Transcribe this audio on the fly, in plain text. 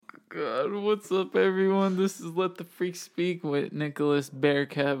God, what's up, everyone? This is Let the Freak Speak with Nicholas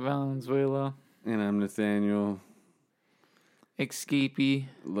Bearcat Valenzuela. And I'm Nathaniel Escapee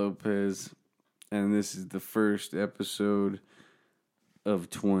Lopez. And this is the first episode of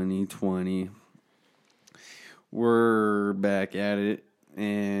 2020. We're back at it.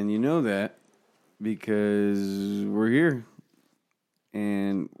 And you know that because we're here.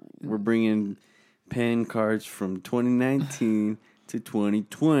 And we're bringing pen cards from 2019 to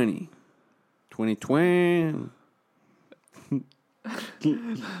 2020. 2020.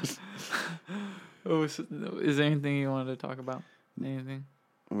 Is there anything you wanted to talk about? Anything?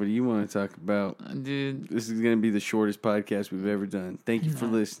 What do you want to talk about? Dude. This is going to be the shortest podcast we've ever done. Thank you for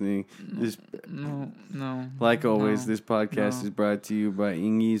listening. No. Like always, this podcast is brought to you by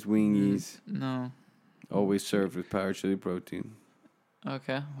Ingies Wingies. No. Always served with Power Chili Protein.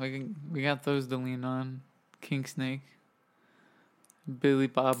 Okay. We got those to lean on. King Snake. Billy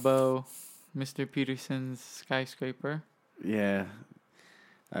Bobo. Mr. Peterson's Skyscraper. Yeah.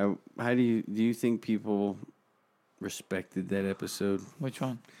 How do you think people respected that episode? Which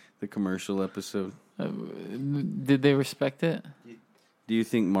one? The commercial episode. Did they respect it? Do you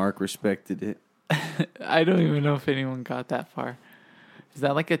think Mark respected it? I don't even know if anyone got that far. Is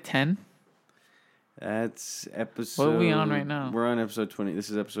that like a 10? That's episode... What are we on right now? We're on episode 20. This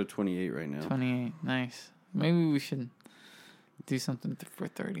is episode 28 right now. 28. Nice. Maybe we should do something for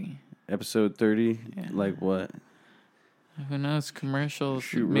 30. Episode 30? Yeah. Like what? Who knows? Commercials.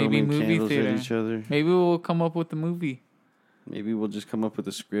 Shoot maybe Roman movie candles theater. at each other. Maybe we'll come up with a movie. Maybe we'll just come up with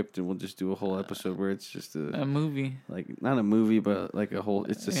a script and we'll just do a whole episode where it's just A movie. like not a movie, but like a whole.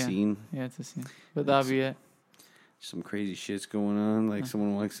 It's a scene. Yeah, it's a scene. But that'll be it. Some crazy shit's going on. Like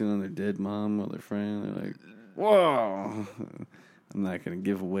someone walks in on their dead mom or their friend. They're like, "Whoa!" I'm not gonna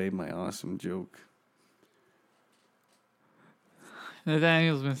give away my awesome joke.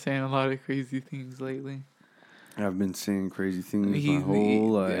 Nathaniel's been saying a lot of crazy things lately. I've been saying crazy things my whole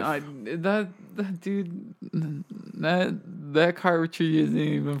life. That dude, that cartridge isn't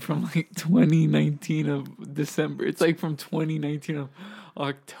even from like 2019 of December. It's like from 2019 of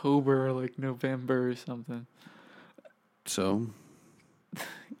October or like November or something. So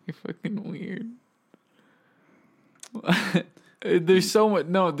You're fucking weird. There's so much.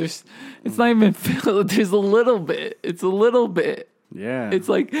 No, it's not even filled. There's a little bit. It's a little bit. yeah, It's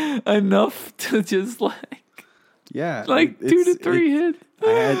like enough to just like yeah, 2 to 3 hits.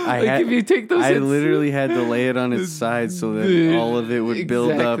 If you take those I hits, literally had to lay it on its side so that all of it would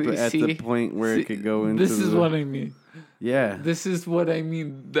build up Exactly. at the See? point where it could go into. This is what I mean. Yeah, This is what I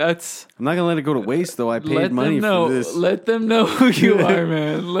mean. That's I'm not gonna let it go to waste though. I paid let money them know. for this. Let them know who you are,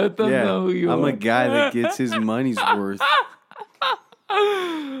 man. Let them know who you are. I'm a guy that gets his money's worth.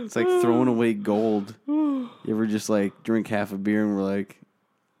 It's like throwing away gold. You ever just like drink half a beer and we're like,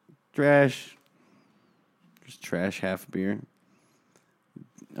 trash. Just trash half a beer.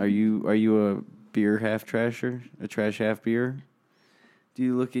 Are you a beer half trasher? A trash half beer? Do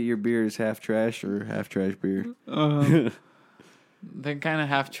you look at your beer as half trash or half trash beer? They're kind of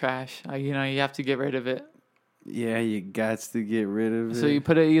half trash. You have to get rid of it. Yeah, you gots to get rid of it. So you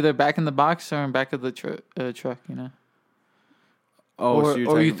put it either back in the box or in back of the truck, Oh,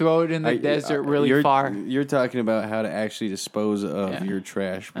 or you throw it in the desert really far. You're talking about how to actually dispose of your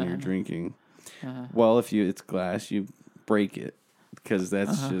trash when you're drinking. Well, if it's glass, you break it because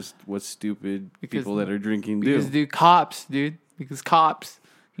that's just what stupid people that are drinking do. Because cops, dude. Because cops,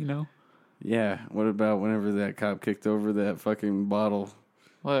 Yeah. What about whenever that cop kicked over that fucking bottle?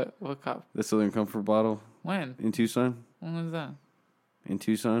 What cop? The Southern Comfort bottle? When? In Tucson? When was that? In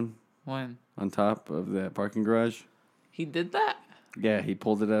Tucson? When? On top of that parking garage? He did that? Yeah, he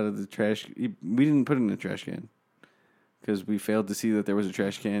pulled it out of the trash. We didn't put it in the trash can because we failed to see that there was a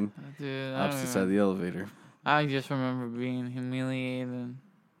trash can opposite side of the elevator. I just remember being humiliated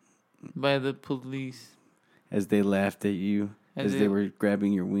by the police. As they laughed at you. As they were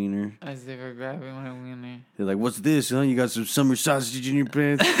grabbing your wiener. As they were grabbing my wiener. They're like, "What's this, huh? You got some summer sausage in your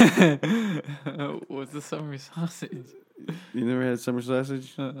pants?" What's the summer sausage? You never had summer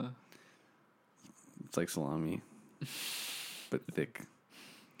sausage? Uh-uh. It's like salami. But thick.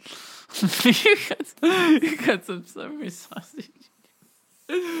 you got some summer sausage.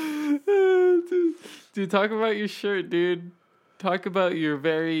 Dude, talk about your shirt, dude. Talk about your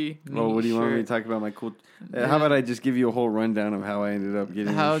very neat what do you want me to shirt. talk about? My cool... How about I just give you a whole rundown of how I ended up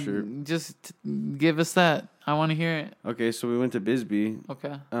getting this shirt? Just give us that. I want to hear it. Okay, so we went to Bisbee.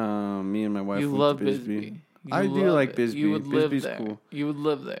 Okay. Me and my wife You went love to Bisbee. You I do love like it. Bisbee. You would live Bisbee's there. cool. You would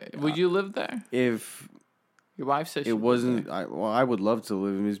live there. Would you live there? If Your wife said she it wasn't... Live I would love to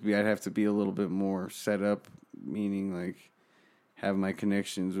live in Bisbee. I'd have to be a little bit more set up, meaning like have my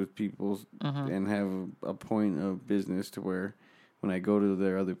connections with people and have a point of business to where when I go to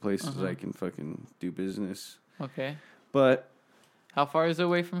their other places, I can fucking do business. Okay. But how far is it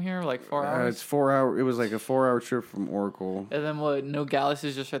away from here? Like 4 hours? It's 4 hour. It was like a 4 hour trip from Oracle. And then what? Nogales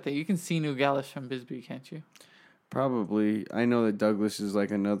is just right there. You can see Nogales from Bisbee, can't you? Probably. I know that Douglas is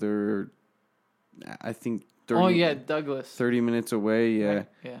like another, I think 30, Douglas. 30 minutes away. Yeah.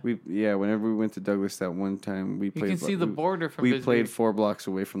 Right. Yeah. Whenever we went to Douglas that one time, we played. You can see the border from We Bisbee. played 4 blocks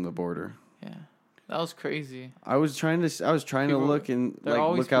away from the border. Yeah. That was crazy. I was trying to look and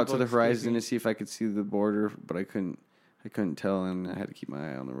look out to the horizon to see if I could see the border, but I couldn't tell, and I had to keep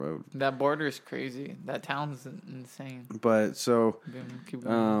my eye on the road. That border is crazy. That town's insane. But so, keep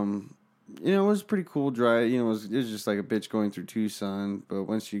going. it was a pretty cool drive. It was just like a bitch going through Tucson. But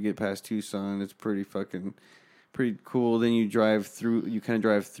once you get past Tucson, it's pretty cool. Then you kind of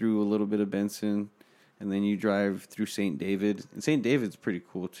drive through a little bit of Benson, and then you drive through St. David. And St. David's pretty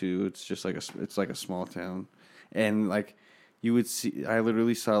cool too. It's just like a small town, and like you would see. I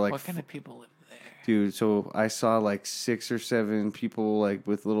literally saw like what kind of people live there, dude? So I saw like 6 or 7 people like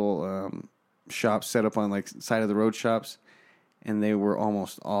with little shops set up on like side of the road shops. And they were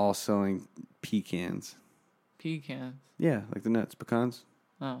almost all selling pecans. Pecans? Yeah, like the nuts, pecans.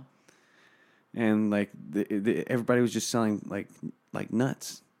 Oh. And like everybody was just selling like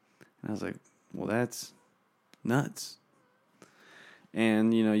nuts. And I was like, well, that's nuts.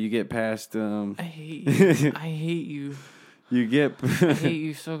 And you get past. I hate you. I hate you. You get. I hate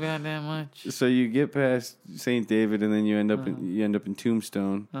you so goddamn much. So you get past St. David, and then you end up in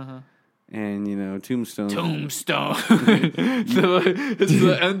Tombstone. And Tombstone. It's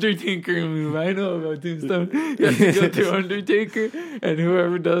the Undertaker move. I know about Tombstone. You have to go to Undertaker, and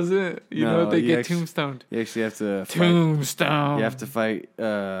whoever doesn't, they get tombstoned. You actually have to Tombstone. You have to fight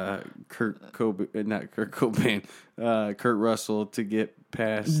Kurt Russell to get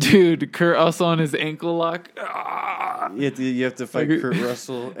past. Dude, Kurt Russell on his ankle lock. You have to fight Kurt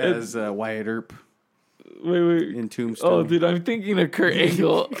Russell as Wyatt Earp. Wait. In Tombstone. Oh, dude, I'm thinking of Kurt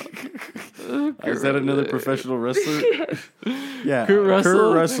Angle. Is that another professional wrestler? Yeah. Kurt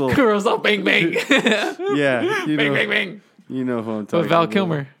Russell. Kurt Russell, bang, bang. Yeah. Bang, bang. You know who I'm talking about. Val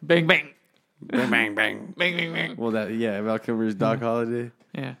Kilmer. Bang, bang. Bang, bang, bang. Bang, bang, bang. Well, Val Kilmer is Doc Holliday.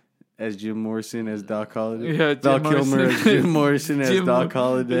 Yeah. As Jim Morrison as Doc Holliday. Yeah, Val Kilmer as Jim Morrison as Doc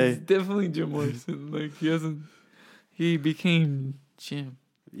Holliday. It's definitely Jim Morrison. Like, he became Jim.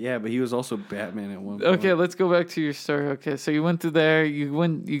 Yeah, but he was also Batman at one point. Okay, let's go back to your story. Okay, so you went through there.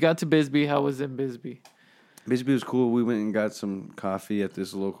 You got to Bisbee. How was it, Bisbee? Bisbee was cool. We went and got some coffee at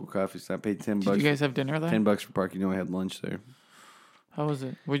this local coffee shop. I paid $10. Did you guys have dinner there? $10 for parking. I had lunch there. How was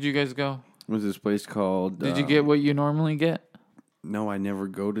it? Where'd you guys go? It was this place called... Did you get what you normally get? No, I never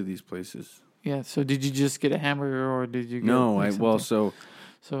go to these places. Yeah, so did you just get a hamburger or did you get... No, So,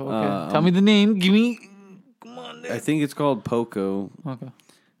 okay. Tell me the name. Give me... Come on, dude. I think it's called Poco. Okay.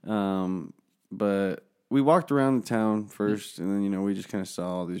 But we walked around the town first, and then we just kind of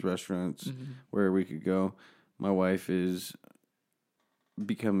saw all these restaurants where we could go. My wife is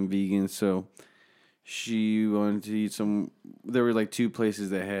becoming vegan, so she wanted to eat some. There were like 2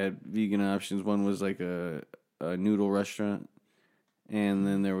 places that had vegan options. One was like a noodle restaurant, and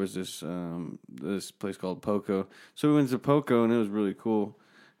then there was this place called Poco. So we went to Poco, and it was really cool.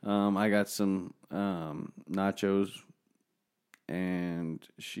 I got some nachos. And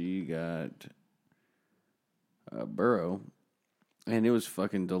she got a burro, and it was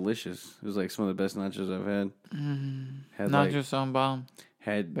fucking delicious. It was like some of the best nachos I've had. Nachos on bomb.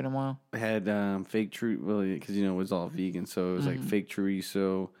 Had been a while. Had fake chorizo, because it was all vegan, so it was like fake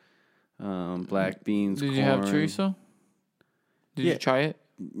chorizo, black beans. Did you have chorizo? Did you try it?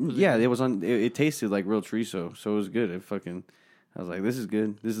 It was on. It tasted like real chorizo, so it was good. I was like, this is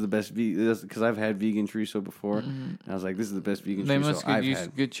good. This is the best because I've had vegan chorizo before. And I was like, this is the best vegan chorizo I've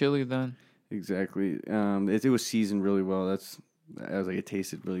had. Good chili then. Exactly. It was seasoned really well. I was like, it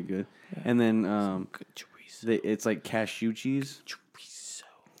tasted really good. Yeah. And then good chorizo. It's like cashew cheese. Chorizo.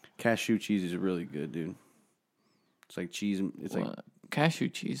 Cashew cheese is really good, dude. It's like cheese. It's like cashew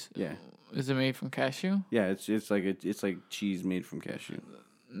cheese. Yeah. Is it made from cashew? Yeah, it's like cheese made from cashew.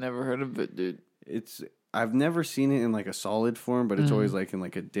 Never heard of it, dude. I've never seen it in like a solid form, but it's always like in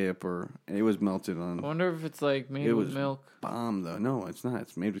like a dip it was melted on. I wonder if it's like made with milk. Bomb though. No, it's not.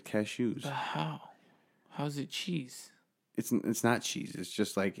 It's made with cashews. But how? How's it cheese? It's not cheese. It's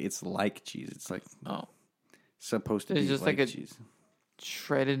just like it's like cheese. It's like supposed to be just like a cheese.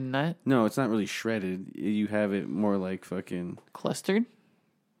 Shredded nut? No, it's not really shredded. You have it more like fucking clustered.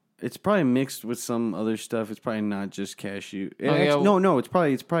 It's probably mixed with some other stuff. It's probably not just cashew. No. It's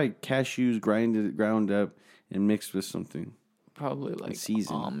probably cashews ground up and mixed with something. probably like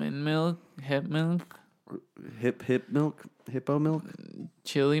season. almond milk, hemp milk, Hip milk, hippo milk,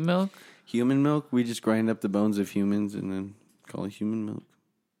 chili milk. human milk. We just grind up the bones of humans and then call it human milk.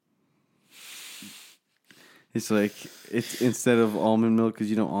 It's like it's instead of almond milk,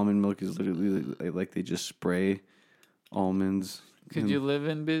 because almond milk is literally like they just spray almonds. Could you live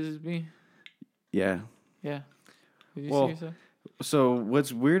in Bisbee? Yeah. Yeah. Did you Well, see yourself? So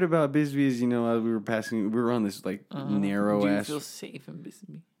what's weird about Bisbee is, as we were on this like narrow Do you ass. feel safe in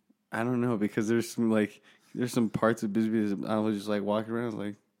Bisbee? I don't know, because there's some parts of Bisbee that I was just like walking around. I was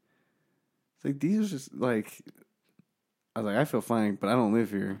like, it's like these are just like. I was like, I feel fine, but I don't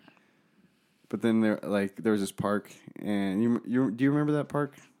live here. But then there was this park, and you do you remember that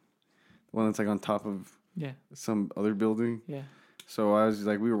park? The one that's like on top of some other building. Yeah. So I was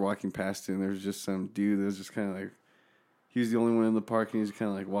like, we were walking past it, and there was just some dude that was just kind of like, he was the only one in the park, and he was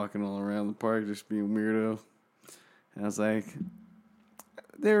kind of like walking all around the park, just being weirdo. And I was like,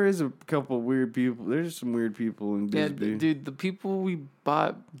 there is a couple weird people. There's some weird people in Bisbee. Yeah, dude, the people we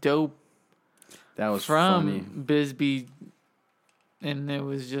bought dope that was from funny. Bisbee, and it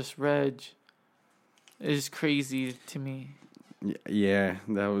was just Reg. It's crazy to me. Yeah,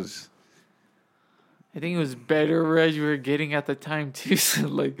 that was. I think it was better Reg we were getting at the time too. So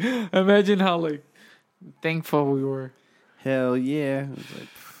like, imagine how like thankful we were. Hell yeah! I was like,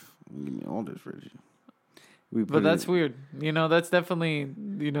 give me all this, Reggie. But that's weird. That's definitely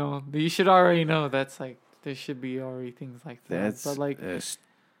you should already know that's like there should be already things like that. But like,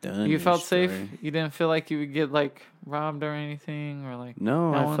 you felt safe. You didn't feel like you would get like robbed or anything, or like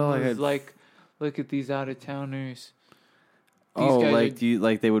no I felt like like, look at these out of towners. Do you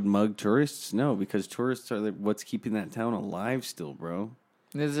like they would mug tourists? No, because tourists are what's keeping that town alive still, bro.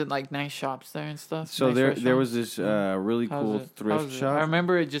 Is it like nice shops there and stuff? So nice there was this really cool thrift shop. I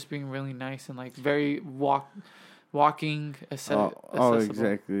remember it just being really nice and like very walking accessible. Oh,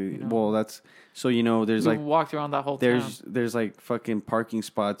 exactly. Well, that's so there's we like walked around that whole town. There's like fucking parking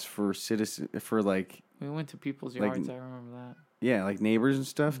spots for like we went to people's yards. I remember that. Yeah, like neighbors and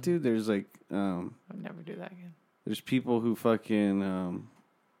stuff, dude. There's like I'd never do that again. There's people who fucking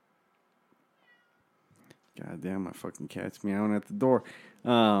God damn, my fucking cat's meowing at the door.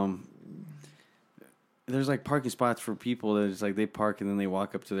 There's like parking spots for people that is like they park and then they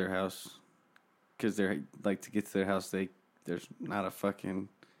walk up to their house because they're like to get to their house. There's not a fucking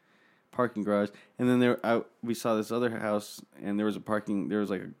parking garage, and then we saw this other house and there was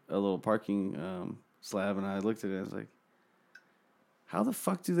like a little parking slab, and I looked at it. I was like, how the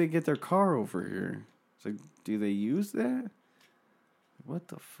fuck do they get their car over here? It's like, do they use that? What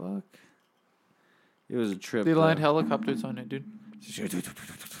the fuck? It was a trip. They land helicopters on it, dude.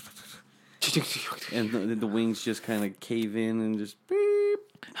 And the wings just kind of cave in and just beep.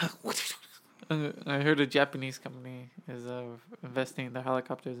 I heard a Japanese company is investing their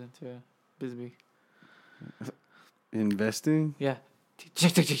helicopters into Bisbee. Investing? Yeah.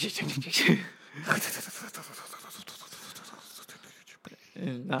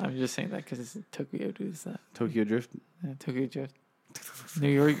 No, I'm just saying that because Tokyo does that. Tokyo Drift? Yeah, Tokyo Drift. New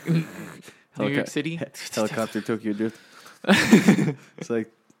York City. Helicopter Tokyo Drift. It's like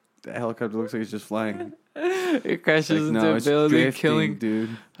the helicopter looks like it's just flying. It crashes into a building, killing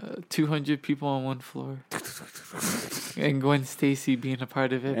 200 people on one floor. And Gwen Stacy being a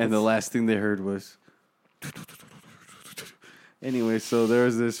part of it. And the last thing they heard was. Anyway, so there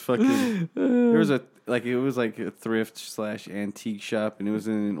was this fucking. There was it was like a thrift / antique shop, and it was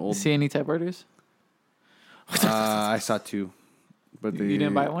in an old. See any typewriters? I saw two. But you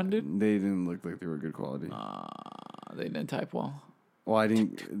didn't buy one, dude? They didn't look like they were good quality. They didn't type well. Well, I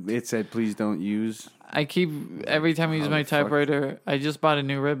didn't. It said, please don't use. I keep, every time I use my typewriter, I just bought a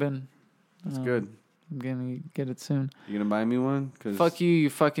new ribbon. That's good. I'm going to get it soon. You going to buy me one? Fuck you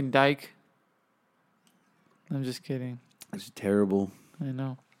fucking dyke. I'm just kidding. It's terrible. I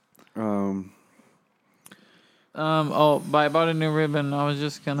know. But I bought a new ribbon. I was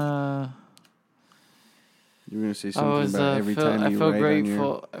just going to... You were going to say something about every time you write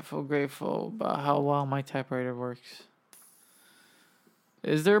grateful. I feel grateful about how well my typewriter works.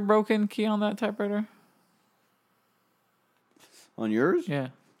 Is there a broken key on that typewriter? On yours? Yeah.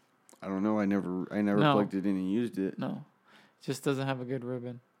 I don't know. I never plugged it in and used it. No. It just doesn't have a good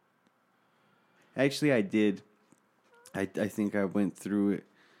ribbon. Actually, I did. I think I went through it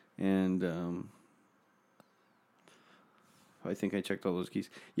and I think I checked all those keys.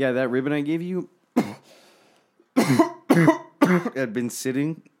 Yeah, that ribbon I gave you had been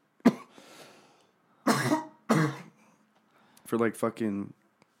sitting for like fucking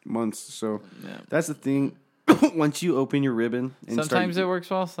months. So that's the thing. Once you open your ribbon, and sometimes it works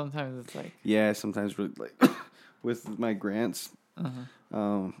well. Sometimes it's like sometimes like with my grants,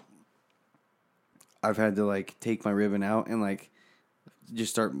 Uh-huh. I've had to like take my ribbon out and like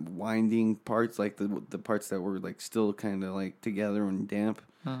just start winding parts, like the parts that were like still kind of like together and damp,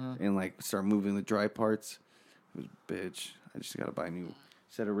 and like start moving the dry parts. It was bitch. I just gotta buy a new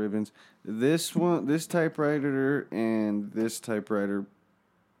set of ribbons. This typewriter and this typewriter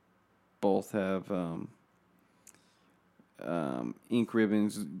both have ink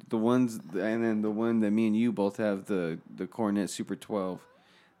ribbons. The ones, and then the one that me and you both have, the Cornet Super 12.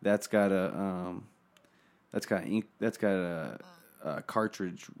 That's got a ink. That's got a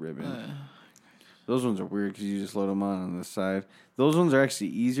cartridge ribbon. Those ones are weird because you just load them on the side. Those ones are actually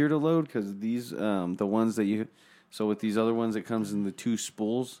easier to load because these the ones that you. So with these other ones, it comes in the two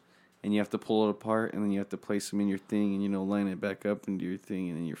spools, and you have to pull it apart, and then you have to place them in your thing, and line it back up into your thing,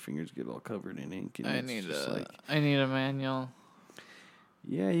 and then your fingers get all covered in ink. And I need a manual.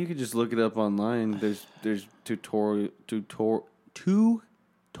 Yeah, you could just look it up online. There's tutorial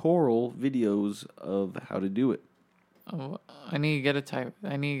videos of how to do it. Oh, I need to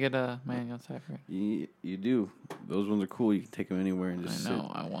get a manual typewriter. You do. Those ones are cool. You can take them anywhere and just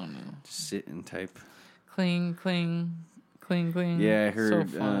I want to. Just sit and type. Cling, cling, cling, cling. Yeah, I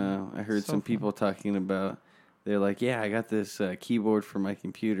heard. So I heard some people talking about. They're like, yeah, I got this keyboard for my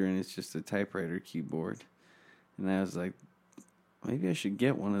computer, and it's just a typewriter keyboard. And I was like, maybe I should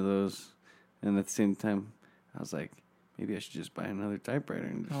get one of those. And at the same time, I was like, maybe I should just buy another typewriter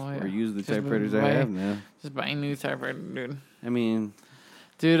or use the typewriters I have now. Just buy a new typewriter, dude. I mean,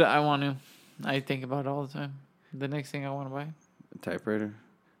 dude, I want to. I think about it all the time. The next thing I want to buy. A typewriter?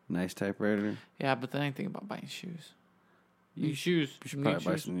 Nice typewriter? Yeah, but then I think about buying shoes. New shoes. You should probably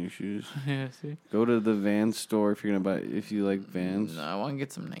buy some new shoes. Yeah, see? Go to the Vans store if you're going to buy, if you like Vans. No, I want to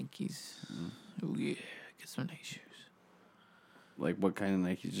get some Nikes. Oh, yeah. Get some Nike shoes. Like what kind of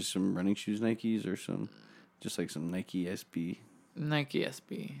Nikes? Just some running shoes Nikes or just like some Nike SB? Nike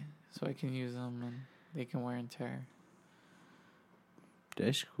SB. So I can use them and they can wear and tear.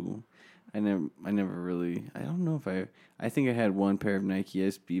 That's cool. I never really, I don't know if I think I had one pair of Nike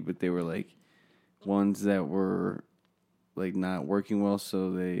SB, but they were like ones that were like not working well, so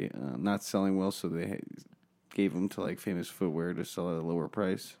they, not selling well, so they gave them to like Famous Footwear to sell at a lower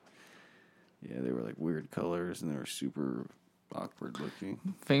price. Yeah, they were like weird colors and they were super awkward looking.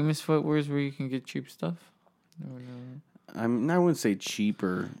 Famous Footwear is where you can get cheap stuff? I wouldn't say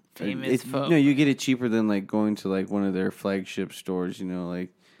cheaper. Famous Footwear. No, you get it cheaper than like going to like one of their flagship stores,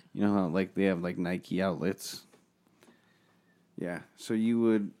 like, you know how like they have like Nike outlets. Yeah, so you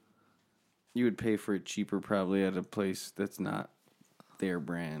would pay for it cheaper probably at a place that's not their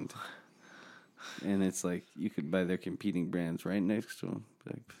brand. And it's like you could buy their competing brands right next to them.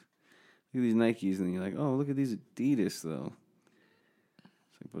 Like, look at these Nikes, and you're like, oh, look at these Adidas though.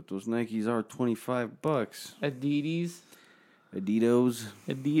 It's like, but those Nikes are $25. Adidas.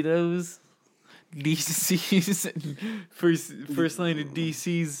 Adidas. DC's. First line of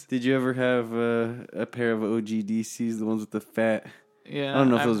DC's. Did you ever have a pair of OG DC's, the ones with the fat? Yeah. I don't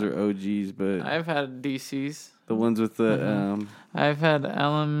know if those are OGs, but I've had DC's. The ones with the I've had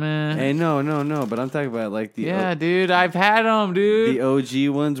Element. Hey, no, but I'm talking about like the dude, I've had them, dude. The OG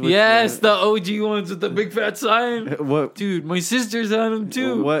ones with the OG ones with the big fat sign. What? Dude, my sister's had them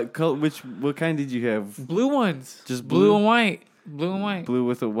too. What kind did you have? Blue ones. Just blue and white. Blue and white. Blue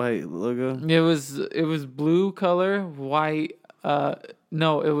with a white logo? It was blue color, white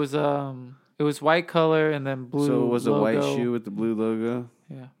no, it was white color and then blue. So it was logo. A white shoe with the blue logo?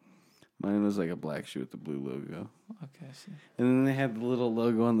 Yeah. Mine was like a black shoe with the blue logo. Okay, I see. And then they had the little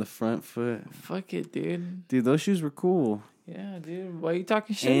logo on the front foot. Fuck it, dude. Dude, those shoes were cool. Yeah, dude. Why are you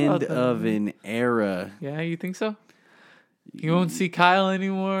talking shit about them? End of an era. Yeah, you think so? You won't see Kyle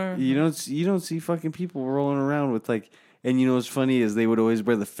anymore? You don't see fucking people rolling around with like, and you know what's funny is they would always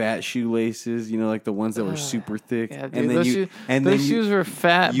wear the fat shoelaces, like the ones that were super thick. Yeah, dude, and those shoes were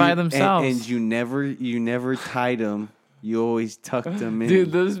fat by themselves. And you never tied them. You always tucked them in.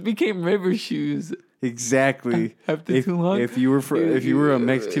 Dude, those became river shoes. Exactly. After too long. If you were a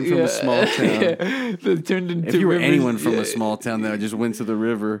Mexican from a small town, they turned into. If you were anyone from a small town that just went to the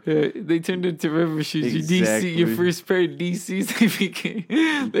river, they turned into river shoes. Exactly. Your first pair of DCs,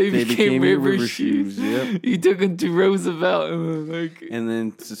 they became river shoes. Yep. You took them to Roosevelt, and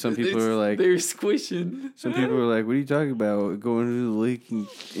then some people were like, they're squishing. Some people were like, "What are you talking about? Going to the lake and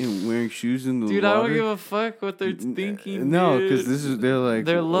wearing shoes in the water?" Dude, I don't give a fuck what they're thinking. No, because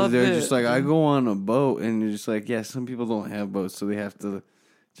they're just like, I go on a boat, and you're just like, yeah, some people don't have boats, so they have to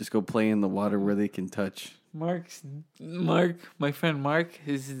just go play in the water where they can touch. Mark, my friend Mark,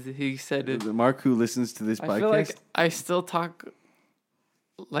 he said it. Mark, who listens to this podcast, I feel like I still talk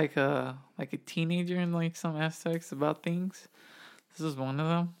like a teenager in like some aspects about things. This is one of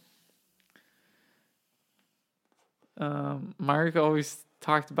them. Mark always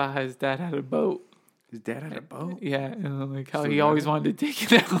talked about how his dad had a boat. His dad had a boat? Yeah, and like how So he got always it? wanted to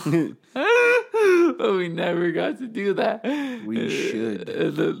take it out. But we never got to do that. We should.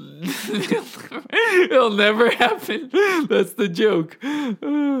 It'll never happen. That's the joke.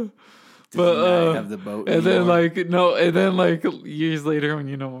 Does he not have the boat and then anymore? and then like years later when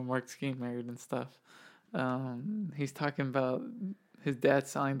when Mark's getting married and stuff, he's talking about his dad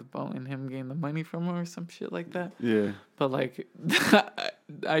selling the boat and him getting the money from him or some shit like that. Yeah. But like,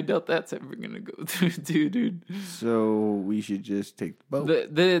 I doubt that's ever gonna go through, too, dude. So we should just take the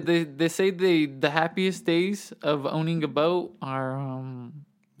boat. They say the happiest days of owning a boat are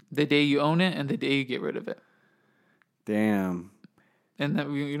the day you own it and the day you get rid of it. Damn. And that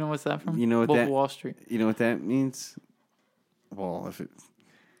you know what's that from? You know what Wolf that of Wall Street. You know what that means? Well, if it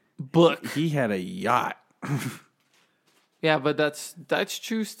Book. he had a yacht. Yeah, but that's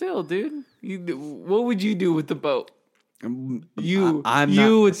true still, dude. What would you do with the boat? I'm You not.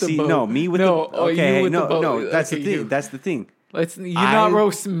 with the See, boat. no, me with No, the. oh, you Okay, with the no, boat. no. That's Okay, the thing. you. That's the thing. You're not I-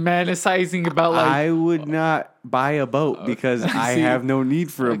 romanticizing about like. I would not buy a boat because I See? have no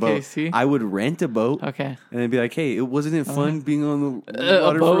need for a Okay, boat. see? I would rent a boat Okay. and then be like, "Hey, it wasn't it fun being on the A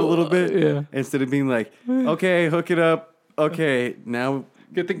water for a boat, little bit?" yeah. Instead of being like, "Okay, hook it up. Okay, now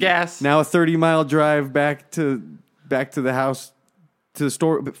Get the gas. a 30-mile drive back to the house to the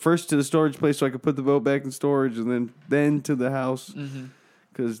store. But first to the storage place so I could put the boat back in storage, and then to the house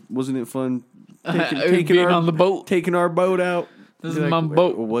because wasn't it fun Being on the boat. taking our boat out?" This Be is like, my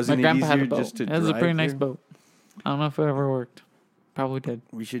boat. Wasn't My it grandpa had a easier boat. just to It was a drive pretty nice there? boat. I don't know if it ever worked. Probably did.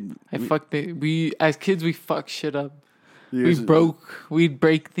 We should. Fucked it. We as kids we fucked shit up. We'd We'd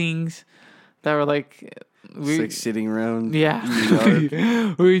break things that were like like sitting around. yeah. in the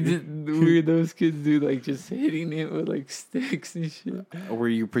yard. we were those kids, dude, like just hitting it with like sticks and shit. Or were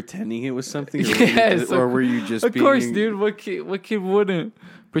you pretending it was something? Or Yes, were you just Of being course, dude. What kid wouldn't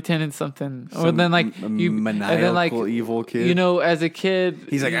pretending something? Or some then like you maniacal and then like evil kid? you know, as a kid,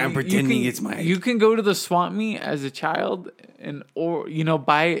 He's like, "I'm pretending it's mine." You can go to the swap meet as a child and or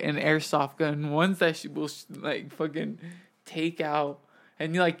buy an airsoft gun, ones that will like fucking take out.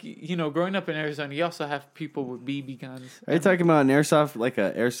 And growing up in Arizona, you also have people with BB guns. Are you talking about an airsoft, like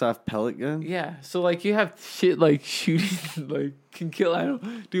a airsoft pellet gun? Yeah, so like you have shit like shooting like can kill. I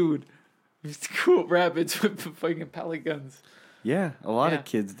don't, dude. It's cool rabbits with fucking pellet guns. Yeah, a lot Yeah. of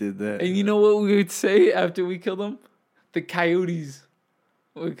kids did that. And you know what we would say after we killed them? The coyotes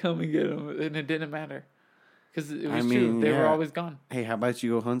would come and get them, and it didn't matter because it was true. They were yeah. always gone. Hey, how about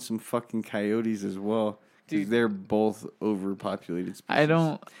you go hunt some fucking coyotes as well? Because Dude. they're both overpopulated species. I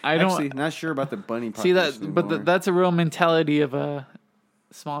don't. Actually, not sure about the bunny see population that, but anymore. that's a real mentality of a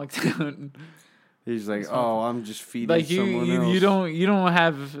small town. He's like, "Oh, I'm just feeding Like someone else." you don't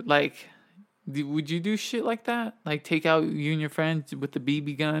have like. Would you do shit like that? Like take out you and your friends with the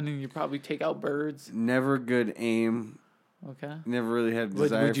BB gun, and you probably take out birds. Never good aim. Okay. Never really had a Would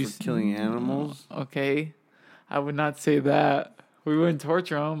desire you for killing animals. Okay, I would not say that. We wouldn't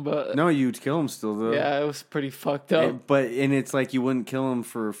torture them, but No, you'd kill them still though. yeah, it was pretty fucked up. But it's like you wouldn't kill them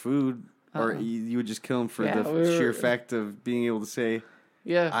for food, or you would just kill them for Yeah, the sheer fact of being able to say,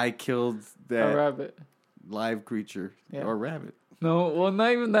 Yeah, "I killed a that rabbit. live creature Yeah. or rabbit." No, well,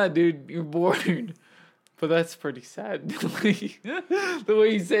 not even that, dude. You're bored. But that's pretty sad. The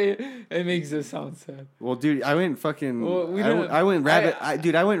way you say it, it makes it sound sad. Well, dude, I went fucking. Well, we I, don't- I went rabbit. I-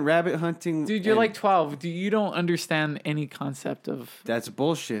 dude, I went rabbit hunting. Dude, you're and like 12. You don't understand any concept of. That's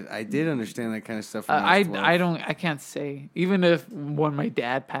bullshit. I did understand that kind of stuff. When I was 12. I can't say. Even if when my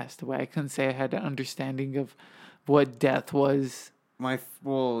dad passed away, I couldn't say I had an understanding of what death was. My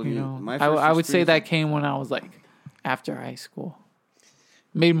well, You know, my I would say that experience- came when I was like after high school.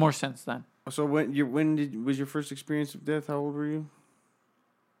 Made more sense then. So was your first experience of death? How old were you?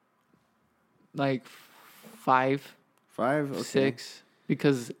 Like 5, 5, okay. 6,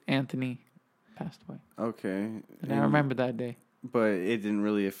 because Anthony passed away. Okay, And I remember that day. but it didn't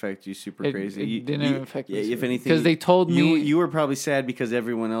really affect you super It, crazy. it You- didn't you- affect me. Yeah, if anything, because they told me you were probably sad because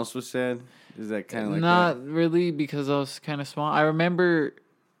everyone else was sad. Is that kind of like not really because I was kind of small. I remember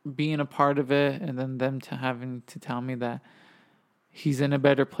being a part of it, and then them having to tell me that he's in a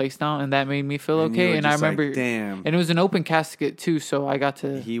better place now, and that made me feel that? You okay. were And I just like, remember, damn, and it was an open casket too, so I got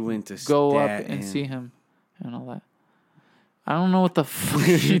to he went to go up Staten. and see him and all that. I don't know what the fuck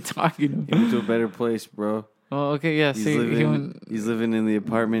you're talking He went about. to a better place, bro. Oh, okay, yeah. He's See, he's living in the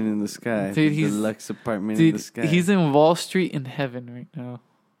apartment in the sky. Dude, the he's- deluxe apartment in the sky. he's in Wall Street in heaven right now.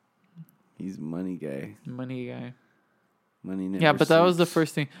 He's money guy. Money guy. Money never Yeah, but that was the sleeps.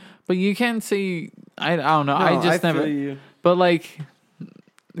 first thing. But you can't say I don't know. No, I just feel never. you. But like,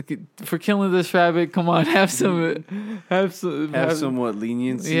 for killing this rabbit, come on, have some, Have somewhat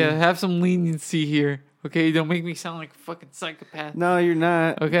leniency. yeah, have some leniency here. Okay, don't make me sound like a fucking psychopath. No, you're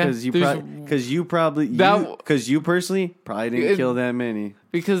not. Okay, Because you personally probably didn't It- kill that many.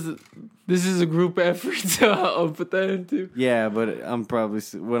 Because this is a group effort, so I'll put that into. Yeah, but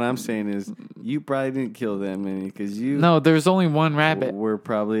what I'm saying is you probably didn't kill that many because you No, there's only one rabbit. were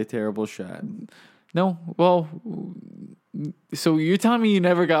probably a terrible shot. No, well, so you're telling me you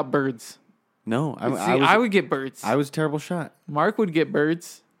never got birds? No, I would get birds. I was a terrible shot. Mark would get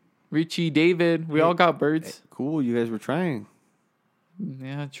birds. Richie, David, we all got birds. Cool, you guys were trying.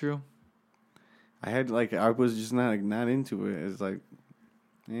 Yeah, true. I was just not into it. It's like,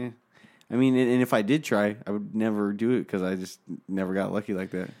 yeah. I mean, and if I did try, I would never do it because I just never got lucky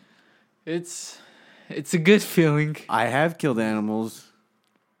like that. It's a good feeling. I have killed animals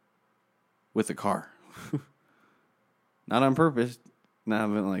with a car, not on purpose. Not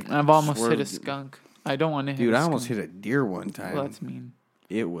even like I've almost hit a swerved. skunk. I don't want to hit. Dude, a I almost skunk. hit a deer one time. Well, that's mean.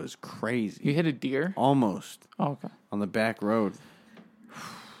 It was crazy. You hit a deer? Almost Oh, okay. on the back road.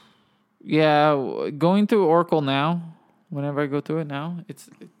 Yeah, going through Oracle now. Whenever I go through it now, it's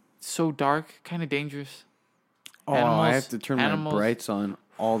so dark, kind of dangerous. Oh, I Animals- have to turn my animals- brights on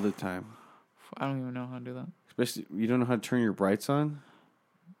all the time. I don't even know how to do that. Especially, you don't know how to turn your brights on?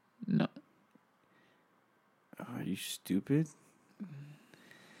 No. Oh, are you stupid?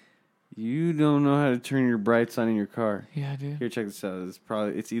 You don't know how to turn your brights on in your car. Yeah, dude. Here, check this out.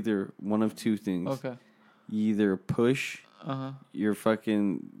 It's either one of two things. Okay. You either push your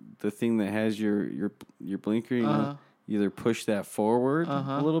the thing that has your blinker, you know, you either push that forward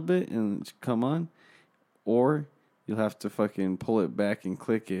a little bit and it's come on, or you'll have to fucking pull it back and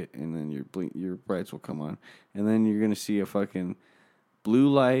click it, and then your brights will come on, and then you're gonna see a fucking blue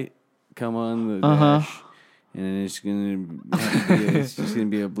light come on the dash, and then it's just gonna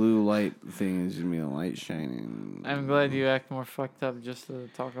be a blue light thing. It's gonna be a light shining. I'm glad you act more fucked up just to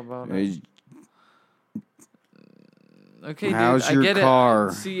talk about it. Okay, How's dude, your I get car?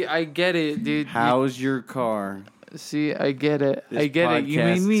 it. See, I get it, dude. How's your car? See, I get it. This I get it. You podcast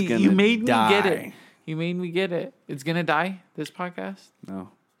made is me. gonna You made me get die. it. You made me get it. It's gonna die. This podcast.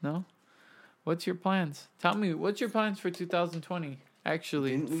 No. No. What's your plans? Tell me. What's your plans for 2020?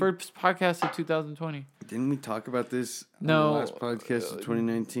 Actually, Didn't we- first podcast of 2020. Didn't we talk about this on No, the last podcast of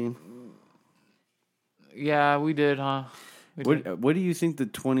 2019? Yeah, we did, huh? We did. What do you think the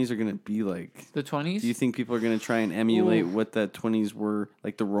 20s are going to be like? The 20s? Do you think people are going to try and emulate Ooh. what the 20s were,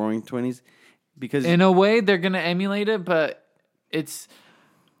 like the Roaring 20s? Because In a way, they're gonna emulate it, but it's,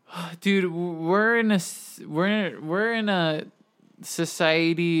 dude, we're in a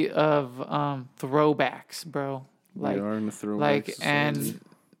society of throwbacks, bro. we are in the throwback Like society. and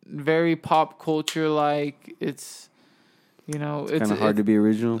very pop culture. Like it's, it's kind of hard to be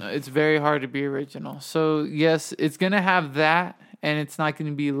original. It's very hard to be original. So yes, it's gonna have that, and it's not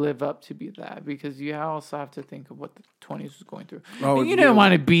gonna live up to be that because you also have to think of what the 20s was going through. Oh, And you yeah. didn't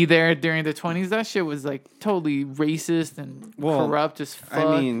want to be there during the 20s. That shit was like totally racist and corrupt as fuck.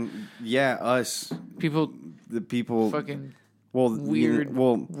 I mean, yeah, us, people the people, fucking weird.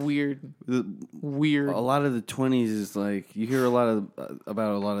 weird. A lot of the 20s is like you hear about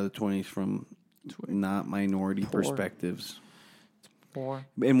a lot of the 20s from not minority perspectives. Poor.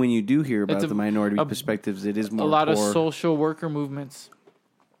 And when you do hear about It's the minority perspectives, it is more A lot poor. of social worker movements.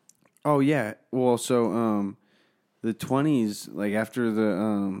 Oh yeah. Well, so the 20s, like after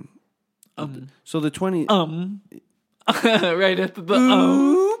the so the 20s. Right after the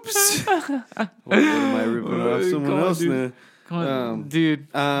Oops. What am I ripping off someone Come on, else dude. now? Come on,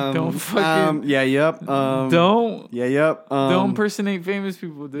 dude. Don't fucking Yeah. Yep. don't Yeah. Yep. don't impersonate famous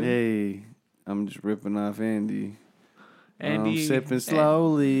people, dude. Hey, I'm just ripping off Andy. Andy Sipping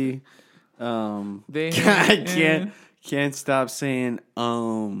slowly. They I can't stop saying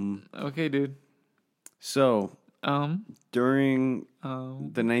Okay, dude. So during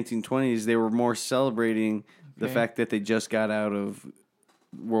the 1920s, they were more celebrating the fact that they just got out of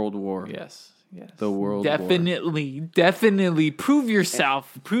World War. Yes. The World War. Definitely prove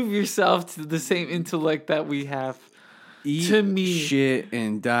yourself. Prove yourself to the same intellect that we have. Eat To me. shit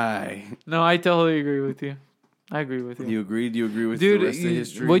and die. No, I totally agree with you. I agree with you. You agree? Do you agree with Dude, the rest of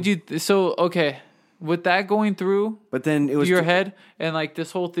history? Okay, with that going through But then it was your head and like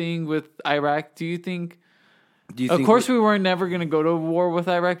this whole thing with Iraq, do you think? Do you Of think course, we weren't never gonna go to war with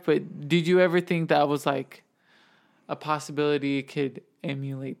Iraq, but did you ever think that was like a possibility it could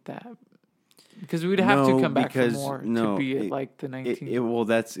emulate that? Because we'd have to come back from war to be at like the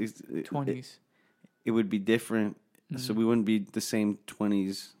 1920s. It would be different So we wouldn't be the same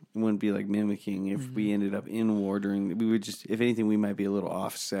 20s. It wouldn't be like mimicking if we ended up in war during. We would just, if anything, we might be a little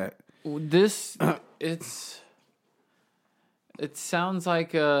offset. This it sounds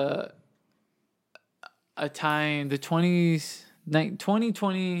like a time, the 20s,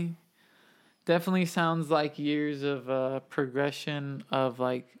 2020 definitely sounds like years of progression of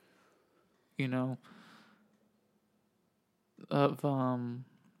like, you know, of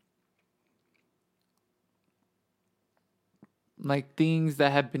like things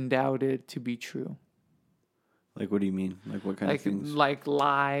that have been doubted to be true. Like, what do you mean? Like, what kind of things? Like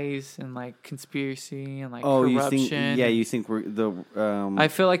lies and like conspiracy and like You corruption. think? Yeah, you think we're the? I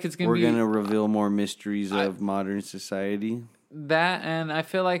feel like it's we're gonna reveal more mysteries of modern society. That, and I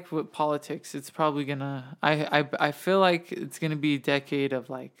feel like with politics, it's probably gonna. I feel like it's gonna be a decade of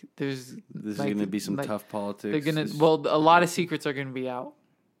like there's. This like, is gonna be some like, tough politics. They're gonna. Well, a lot of secrets are gonna be out.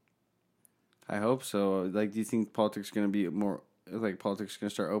 I hope so. Like, do you think politics is gonna be more? Like, politics is gonna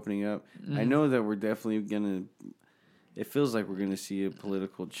start opening up. Mm-hmm. I know that we're definitely gonna. It feels like we're gonna see a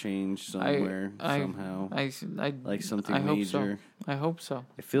political change somewhere somehow. Like something major. I hope so.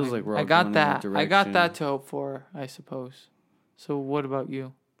 It feels like we're all I got going that. in I got that to hope for, I suppose. So what about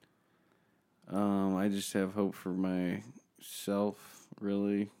you? I just have hope for myself,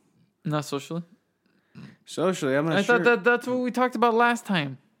 really. Not socially? Socially, I'm not I sure. thought that's what we talked about last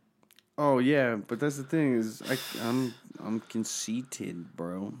time. Oh yeah, but that's the thing is I'm conceited,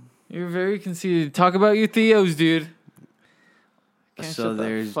 bro. You're very conceited. Talk about your Theos, dude. Can't So shut the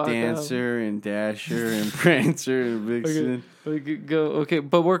there's fuck Dancer and Dasher and Prancer and Vixen. Okay,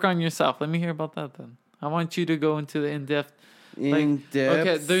 but work on yourself. Let me hear about that then. I want you to go into the in-depth. In-depth.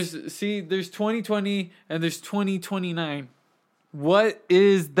 Okay, there's 2020 and there's 2029. What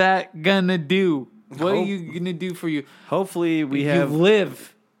is that gonna do? What are you gonna do for you? Hopefully we you have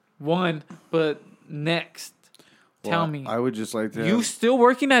live one, but next. Tell me. I would just like to. You still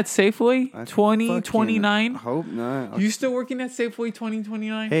working at Safeway 2029? Hope not. You still working at Safeway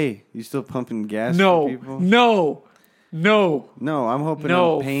 2029? Hey, you still pumping gas No, for people? no. No, I'm hoping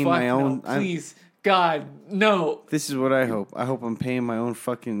I'm paying my own. No, please, God, no. This is what I hope. I hope I'm paying my own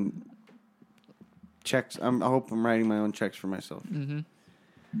fucking checks. I hope I'm writing my own checks for myself. Mm-hmm.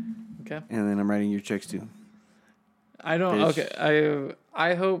 Okay. And then I'm writing your checks too. I don't. Bitch. Okay.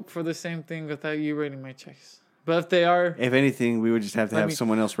 I hope for the same thing without you writing my checks. But if they are, if anything, we would just have to have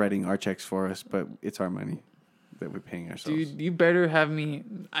someone else writing our checks for us. But it's our money that we're paying ourselves. Dude, you better have me.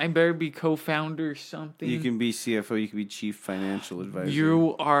 I better be co-founder something. You can be CFO. You can be chief financial advisor.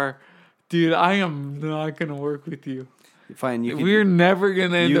 You are, dude. I am not gonna work with you. Fine. We're never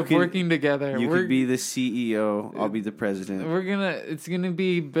gonna end up working together. You could be the CEO. I'll be the president. It's gonna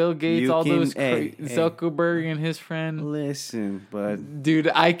be Bill Gates, Zuckerberg and his friend. Listen, bud. Dude,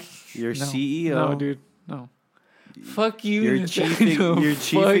 You're CEO. No, dude, no. Fuck you. You're chief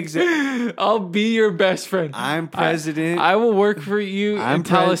executive. I'll be your best friend. I'm president. I will work for you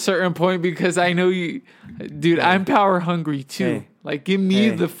until a certain point because I know you. Dude, I'm power hungry too. Hey. Like, give me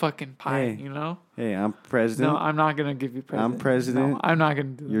the fucking pie, you know? Hey, I'm president. No, I'm not going to give you president. I'm president. No, I'm not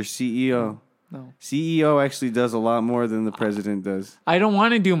going to do that. You're CEO. No. CEO actually does a lot more than the president does. I don't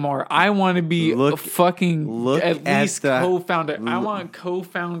want to do more. I want to be at least co-founder. I want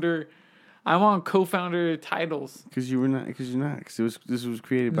co-founder. I want co-founder titles. Because you're not. Because this was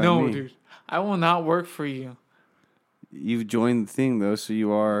created by me. No, dude. I will not work for you. You've joined the thing though, so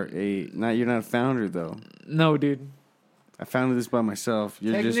you are you're not a founder though. No, dude. I founded this by myself.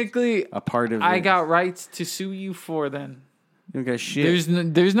 You're technically just a part of it. I got rights to sue you for then. You don't got shit.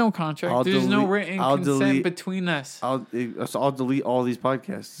 There's no contract. There's no written consent between us. I'll delete all these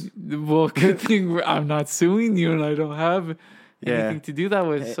podcasts. Well, good thing I'm not suing you and I don't have anything to do that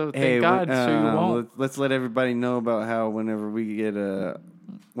with. So thank God. So you won't. Let's let everybody know about how whenever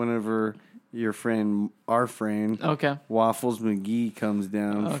your friend, our friend, Waffles McGee comes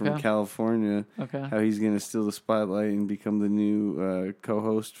down from California, how he's going to steal the spotlight and become the new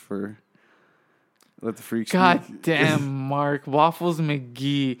co-host for Let the Freaks God Speak. Damn, Mark. Waffles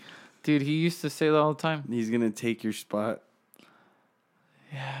McGee. Dude, he used to say that all the time. He's going to take your spot.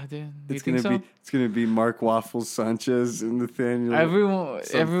 Yeah, dude. It's gonna be Mark Waffles Sanchez and Nathaniel.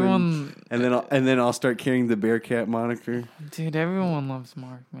 Everyone, and then I'll start carrying the Bearcat moniker. Dude, everyone loves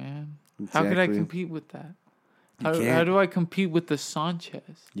Mark, man. Exactly. How could I compete with that? How do I compete with the Sanchez?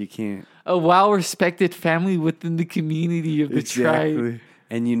 You can't. A well-respected family within the community of the tribe.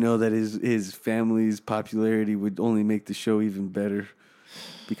 And you know that his family's popularity would only make the show even better.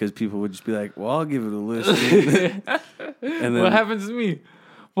 Because people would just be like, well, I'll give it a listen. And then, what happens to me?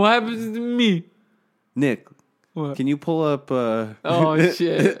 What happens to me? Nick, what? Can you pull up... Oh,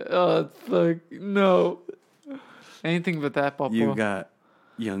 shit. Oh, fuck. No. Anything but that, Popo. You got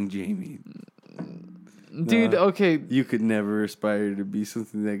young Jamie. Dude, okay. You could never aspire to be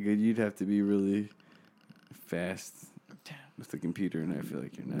something that good. You'd have to be really fast with the computer, and I feel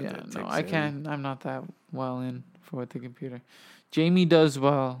like you're not that tech I savvy. can't. I'm not that well in for the computer. Jamie does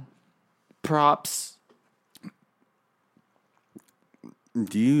well. Props.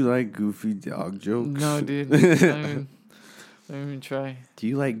 Do you like goofy dog jokes? No, dude. Don't even try. Do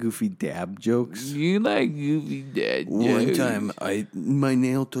you like goofy dab jokes? You like goofy dad One jokes. time, my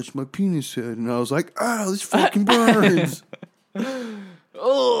nail touched my penis head, and I was like, "Oh, this fucking burns!"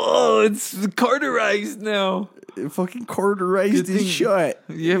 Oh, it's cauterized now. It fucking cauterized Good his thing- shut.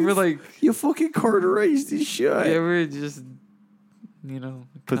 You ever like? You fucking cauterized his shut. You ever just,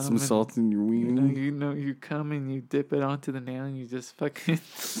 Put come some and- salt in your wiener. You come and you dip it onto the nail and you just fucking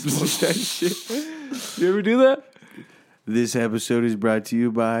smoke that shit. You ever do that? This episode is brought to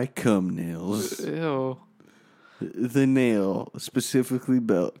you by Cum Nails. Ew. The nail specifically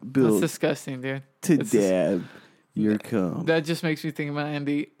built That's disgusting, dude. to It's just- dab your cum That just makes me think about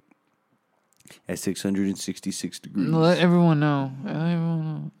Andy. at 666 degrees. Let everyone know. Let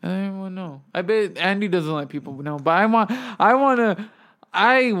everyone know. I bet Andy doesn't let people know, but I want.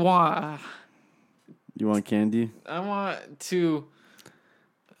 You want candy? I want to.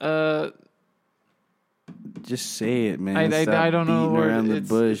 Just say it, man. I Stop don't know the beating word. around the It's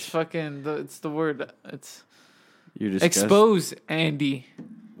bush. fucking. It's the word. It's You're disgusting. expose Andy.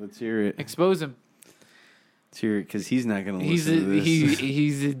 Let's hear it. Expose him. Let's hear it, because he's not going to He's listen to this.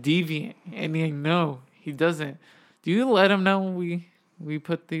 he's a deviant, and he doesn't. Do you let him know we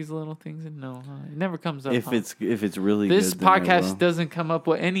put these little things in? No, huh? It never comes up. if huh? it's really This good, then I will. podcast doesn't come up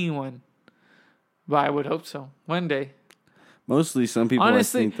with anyone, but I would hope so one day. Mostly, some people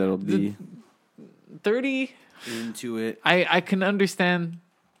Honestly, I think that'll be 30, into it. I can understand,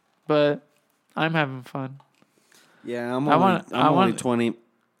 but I'm having fun. Yeah, I'm I only, wanna- I'm I only wanna- 20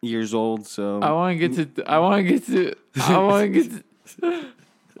 years old, so I want to get to. I want to get to. I want to get.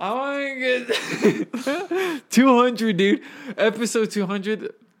 I want to get 200, dude. Episode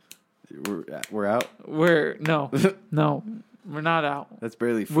 200. we're out. We're no, we're not out. That's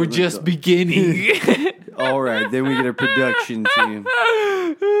barely. We're fun. just beginning. All right, then we get a production team.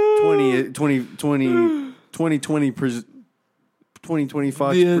 2020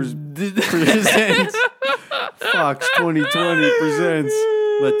 Fox presents. Fox 2020 presents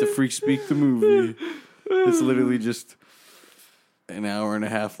Let the Freak Speak the movie. It's literally just an hour and a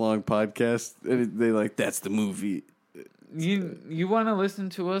half long podcast, and they like, that's the movie. You want to listen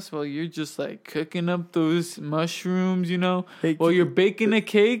to us while you're just like cooking up those mushrooms, Hey, while you're baking a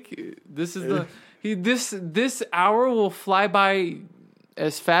cake. This is this hour will fly by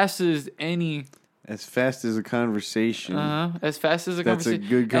as fast as any. As fast as a conversation. As fast as a That's a conversation.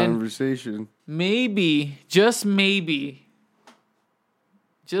 good And conversation. maybe, just maybe,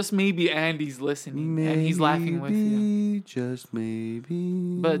 Andy's listening and he's laughing with you. Just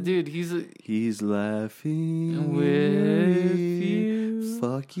maybe. But dude, He's laughing with you.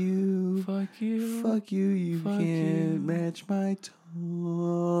 Fuck you. Fuck you. Fuck you. You Fuck can't you. match my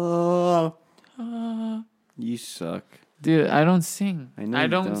tone. You suck. Dude, I don't sing. I know I you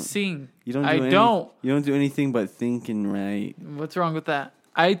don't don't. sing. You don't. I Do don't. You don't do anything but think and write. What's wrong with that?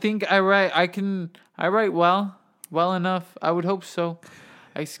 I think I write. I write well enough. I would hope so.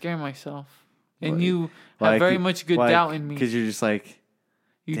 I scare myself, and Like- you have very much good doubt in me. Because you're just like.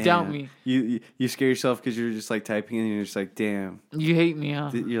 You damn. doubt me. You scare yourself because you're just like typing and you're just like, damn. You hate me, huh?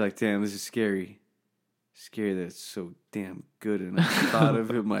 You're like, damn, this is scary. Scary that it's so damn good, and I thought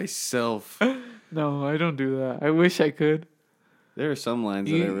of it myself. No, I don't do that. I wish I could. There are some lines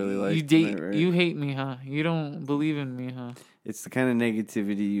that I really like. You hate me, huh? You don't believe in me, huh? It's the kind of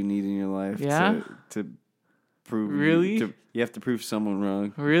negativity you need in your life. Yeah? To prove. Really? You have to prove someone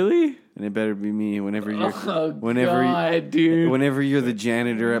wrong, Really? and it better be me. Whenever you're, Oh whenever God, dude. whenever you're the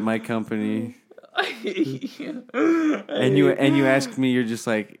janitor at my company, I hate you. and you ask me, you're just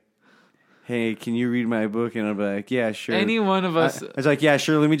like, hey, can you read my book? And I'll be like, yeah, sure. Any one of us. I was like, yeah,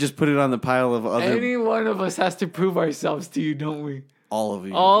 sure. Let me just put it on the pile of other. Any one of us has to prove ourselves to you, don't we? All of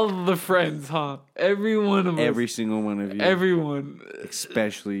you. All the friends, huh? Every one of us. Every single one of you. Everyone.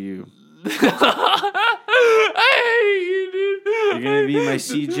 Especially you. I hate you, dude. You're gonna be my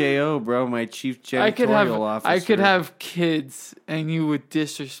CJO, bro, my chief janitorial officer. I could have kids, and you would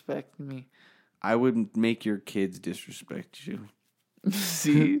disrespect me. I would make your kids disrespect you.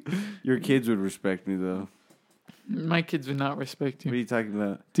 See, Your kids would respect me though. my kids would not respect What are you, you talking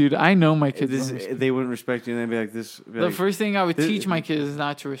about? dude. I know my kids. Won't respect They wouldn't respect you, and they'd be like this. Be the like, first thing I would this- teach my kids is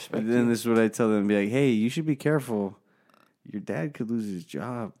not to respect and then you. this is what I tell them: be like, hey, you should be careful. Your dad could lose his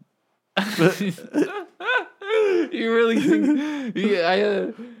job. You really think?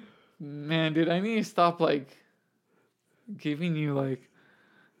 Yeah, man, dude, I need to stop like giving you like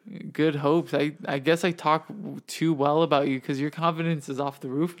good hopes. I guess I talk too well about you because your confidence is off the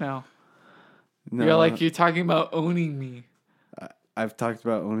roof now. No, You're talking about owning me. I've talked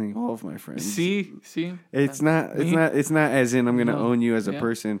about owning all of my friends. See, It's not as in I'm gonna own you as a Yeah.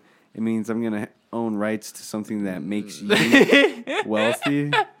 person. It means I'm gonna own rights to something that makes you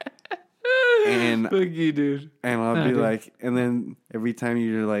wealthy. And Look you, dude. And I'll Nah, be dude. like, and then every time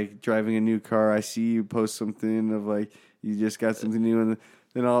you're like driving a new car, I see you post something of like you just got something new, and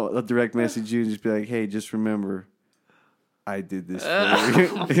then I'll direct message you and just be like, hey, just remember, I did this for you.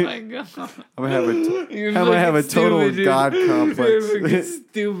 Oh my god! I'm gonna have You're I'm gonna have a fucking total stupid, dude. God complex. You're fucking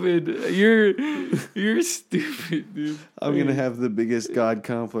stupid. You're stupid, dude. I'm gonna have the biggest God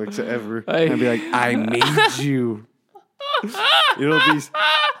complex ever. I- And I'll be like, I made you.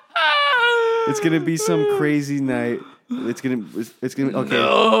 It's gonna be some crazy night. It's gonna okay.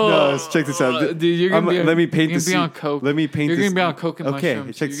 No, let's check this out, dude. You're gonna let me paint you're the gonna be on scene. coke. Let me paint. You're this, gonna be on coke and okay,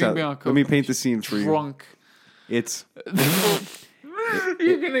 mushrooms. check You're this gonna out. be on coke Let me and paint the scene for you. drunk. It's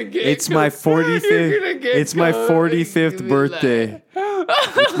You're gonna get. it's my coke. You're 45th. gonna get It's my coke. 45th birthday.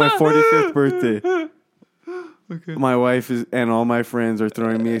 It's my 45th birthday. Okay. My wife and all my friends are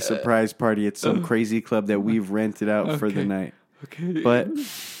throwing me a surprise party at some crazy club that we've rented out for the Okay. night. Okay. But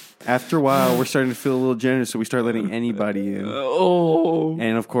after a while, we're starting to feel a little generous, so we start letting anybody in. Oh.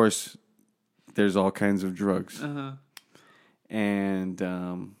 And of course, there's all kinds of drugs. Uh-huh. And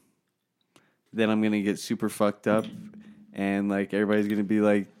then I'm gonna get super fucked up, and like everybody's gonna be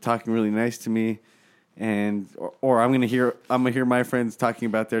like talking really nice to me, and or I'm gonna hear my friends talking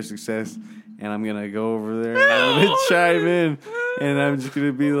about their success, and I'm gonna go over there and I'm gonna chime in, and I'm just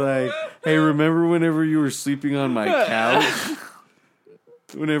gonna be like, hey, remember whenever you were sleeping on my couch?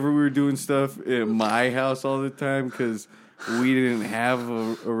 Whenever we were doing stuff at my house all the time, because we didn't have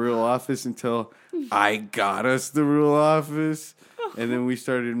a real office until I got us the real office. And then we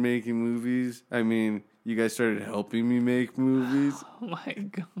started making movies. I mean, you guys started helping me make movies. Oh my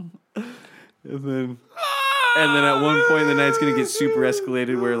god. And then at one point the night's going to get super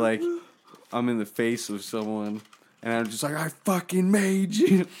escalated where, like, I'm in the face of someone. And I'm just like, I fucking made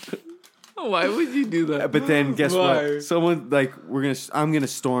you. Why would you do that? But then guess Why? what? Someone, like, I'm going to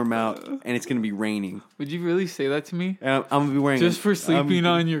storm out, and it's going to be raining. Would you really say that to me? And I'm going to be wearing... Just for sleeping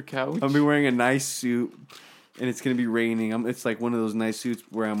on your couch? I'm going to be wearing a nice suit. And it's gonna be raining. It's like one of those nice suits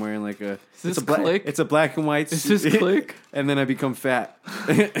where I'm wearing like a. Is this Click? It's a black and white Is suit. this Click? And then I become fat.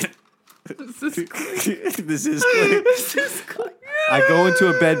 Is this Click? This is Click. Is this Click? I go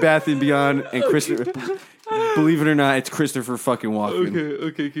into a Bed Bath and Beyond, and Christopher. Believe it or not, it's Christopher fucking Walken.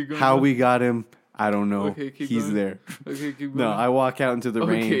 Okay, keep going. How we got him, I don't know. Okay, keep He's going. there. Okay, keep going. No, I walk out into the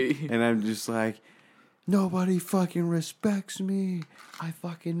Okay. rain, and I'm just like, nobody fucking respects me. I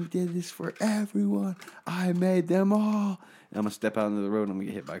fucking did this for everyone. I made them all. And I'm going to step out into the road and I'm going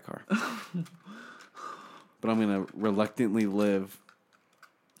to get hit by a car. But I'm going to reluctantly live.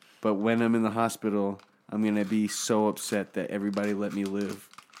 But when I'm in the hospital, I'm going to be so upset that everybody let me live.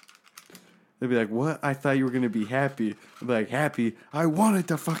 They'll be like, what? I thought you were going to be happy. I'll be like, happy? I wanted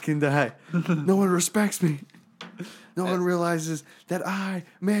to fucking die. No one respects me. No one realizes that I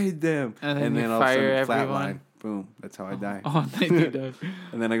made them. And then you all of a fire sudden, everyone. flatline. Boom. That's how I die. Oh, then you die.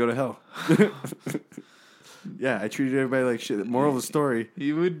 And then I go to hell. Yeah, I treated everybody like shit. Moral of the story,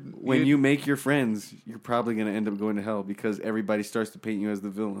 You would... when you make your friends, you're probably going to end up going to hell because everybody starts to paint you as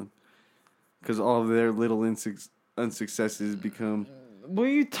the villain. Because all of their little unsuccesses become... What are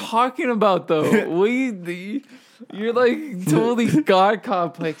you talking about, though? You're like totally God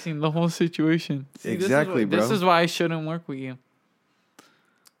complexing the whole situation. See, Exactly, bro. This is why I shouldn't work with you.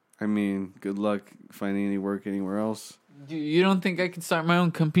 I mean, good luck finding any work anywhere else. You don't think I can start my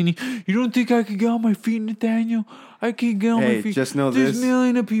own company? You don't think I could get on my feet, Nathaniel? I can get on my Hey, feet. just know There's this.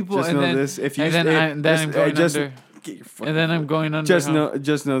 millions of people. Just and know then, this. If you and then, I'm going just under. get your fucking And then I'm going under. huh?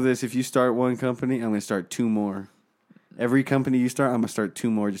 Just know this. If you start one company, I'm gonna start two more. Every company you start, I'm gonna start two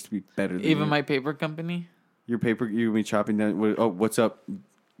more just to be better than Even you. my paper company? Your paper, you're gonna be chopping down. What's up,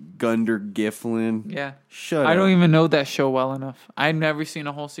 Gunder Gifflin? Yeah. Shut up. I don't even know that show well enough. I've never seen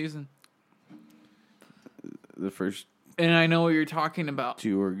a whole season. The first And I know what you're talking about.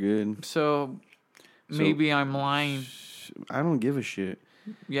 two are good. So maybe I'm lying. I don't give a shit.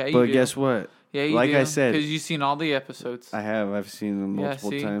 Yeah, you But do. guess what? Yeah, you like do. I said- because you've seen all the episodes. I've seen them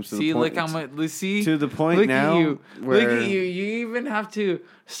multiple see? times. To See, the point, look how much. See, to the point look now at you. where Look at you. You even have to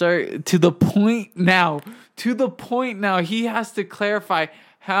start to the point now. To the point now. He has to clarify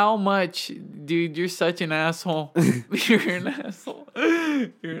how much, dude. You're such an asshole. You're an asshole.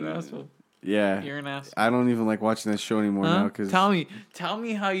 You're an asshole. Yeah. You're an ass. I don't even like watching that show anymore now because Tell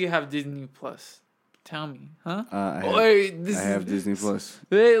me how you have Disney Plus. Tell me, huh? I have Disney Plus.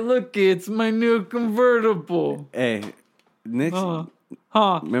 Hey, look, it's my new convertible. Hey, Nick,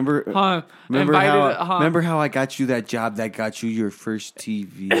 remember Invited, remember how I got you that job that got you your first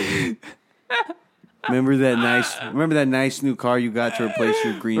TV? remember that nice new car you got to replace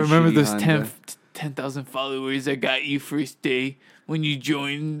your green. Remember shitty those Honda? 10,000 followers I got you first day when you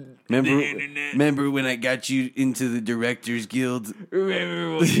joined the internet? Remember when I got you into the Directors Guild?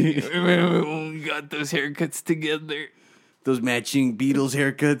 Remember when we got those haircuts together? Those matching Beatles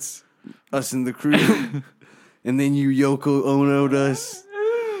haircuts, us and the crew, and then you Yoko Ono'd us.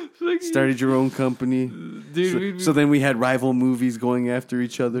 Started your own company, dude. So then we had rival movies going after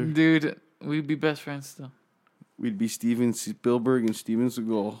each other. Dude, we'd be best friends still. We'd be Steven Spielberg and Steven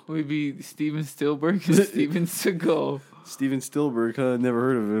Seagal. We'd be Steven Spielberg and Steven Seagal. Steven Spielberg, huh? Never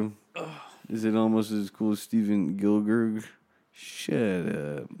heard of him. Is it almost as cool as Steven Gilberg? Shut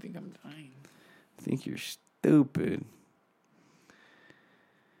up. I think I'm dying. I think you're stupid.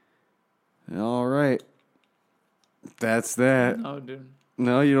 All right. That's that. No, dude.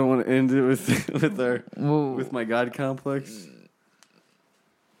 No, you don't want to end it with my God complex?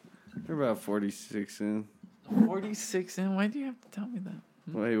 We're about 46 in. 46 in? Why do you have to tell me that?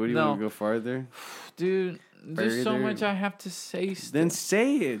 Wait, what do you want to go farther? Dude, there's so much I have to say still. Then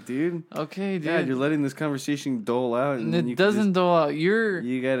say it, dude. Okay, dude. God, you're letting this conversation dole out. And it doesn't dole out.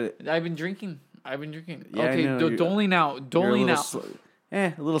 You got it. I've been drinking. Yeah, okay, doling out. Doling out.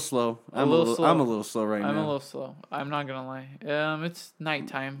 A little slow. I'm a little slow right now. I'm a little slow. I'm not gonna lie. It's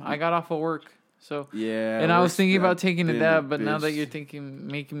nighttime. I got off of work, so yeah. And I was thinking about taking a dab, but now that you're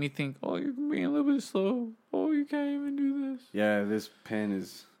making me think, oh, you're being a little bit slow. Oh, you can't even do this. Yeah, this pen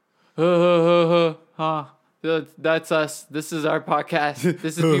is. That's us. This is our podcast.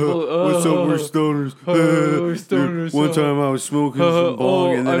 This is people. What's up, we're stoners. We're stoners. One time I was smoking some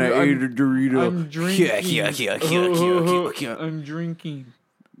bong and then I ate a Dorito. I'm drinking. Yeah. I'm drinking.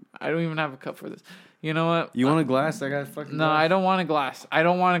 I don't even have a cup for this. You know what? You want a glass? I got a fucking No, glass. I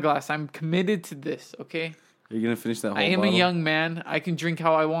don't want a glass. I'm committed to this, okay? Are you going to finish that whole I am bottle? a young man. I can drink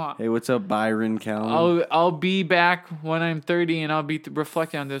how I want. Hey, what's up, Byron Callen? I'll be back when I'm 30 and I'll be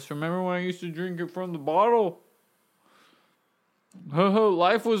reflecting on this. Remember when I used to drink it from the bottle?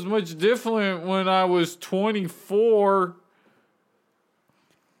 Life was much different when I was 24.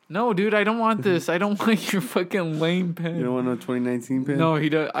 No, dude, I don't want this. I don't want your fucking lame pen. You don't want no 2019 pen? No,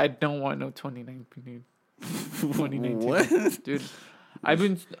 I don't want no 2019. 2019. What? Dude, I've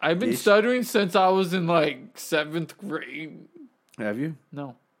been stuttering since I was in like 7th grade. Have you?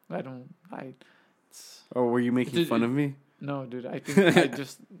 No, I don't. Or were you making fun of me? No, dude. I think I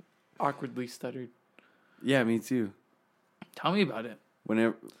just awkwardly stuttered. Yeah, me too. Tell me about it.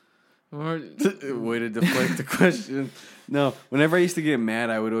 Whenever. Way to deflect the question. No, whenever I used to get mad,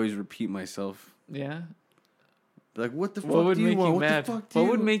 I would always repeat myself. Yeah. Like, what the fuck What would do you make want? you What mad? the fuck do What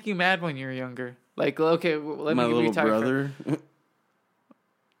you would make you mad when you were younger? Like, okay, let My me give you little a time brother.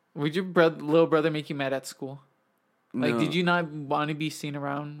 Would your little brother make you mad at school? Like, No. did you not want to be seen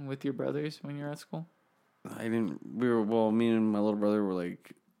around with your brothers when you were at school? I didn't. Me and my little brother were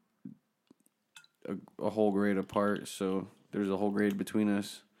like a whole grade apart, so there's a whole grade between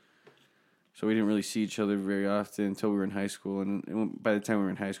us. So we didn't really see each other very often until we were in high school. And by the time we were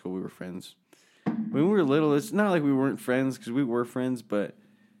in high school, we were friends. When we were little, it's not like we weren't friends because we were friends, but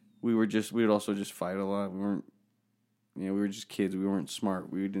we would also just fight a lot. We were just kids. We weren't smart.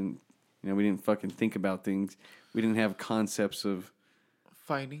 We didn't fucking think about things. We didn't have concepts of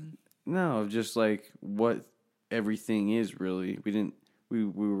Fighting? No, just like what everything is really. We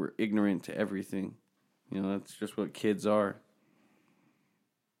were ignorant to everything. That's just what kids are.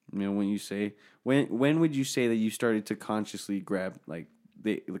 When you say when would you say that you started to consciously grab like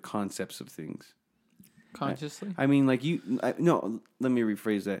the concepts of things? Consciously? I mean, like no, let me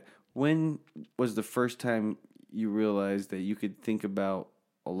rephrase that. When was the first time you realized that you could think about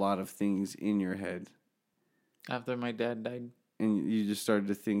a lot of things in your head? After my dad died. And you just started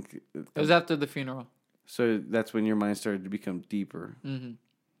to think. It was after the funeral. So that's when your mind started to become deeper. Mm-hmm.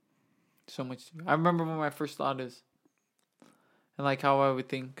 So much. I remember when my first thought is. And like how I would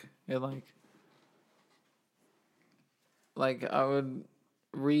think. It like I would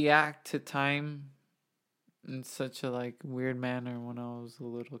react to time in such a like weird manner when I was a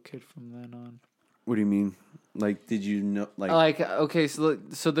little kid from then on. What do you mean? Like, did you know? Okay, so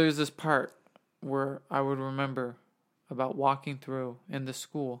there's this part where I would remember about walking through in the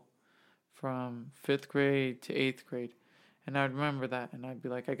school from 5th grade to 8th grade. And I'd remember that. And I'd be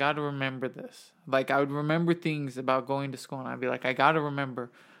like, I got to remember this. Like, I would remember things about going to school. And I'd be like, I got to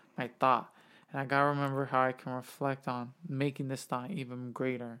remember my thought. And I gotta remember how I can reflect on making this thought even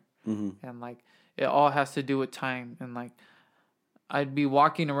greater. Mm-hmm. And like it all has to do with time. And like I'd be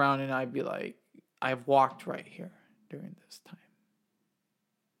walking around and I'd be like, I've walked right here during this time.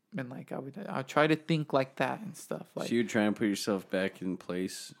 And like I'd try to think like that and stuff. Like So you're trying to put yourself back in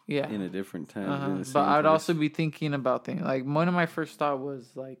place, yeah, in a different time. In the same but I'd place. also be thinking about things. Like one of my first thought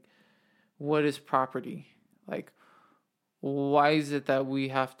was like, what is property? Like, why is it that we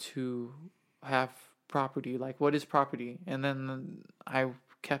have to have property? Like, what is property? And then I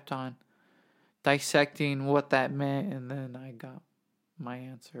kept on dissecting what that meant, and then I got my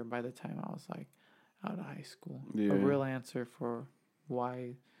answer by the time I was like out of high school. Yeah. A real answer for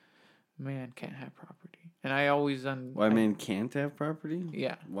why man can't have property. And I always Why man can't have property?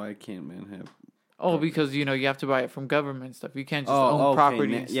 Yeah. Why can't man have? Oh, because you have to buy it from government stuff. You can't just own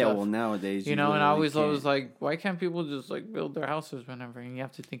property. And Yeah, stuff. well nowadays And I always can't. was like, why can't people just like build their houses whenever? And you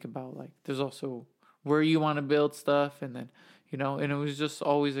have to think about like, there's also where you want to build stuff, and then and it was just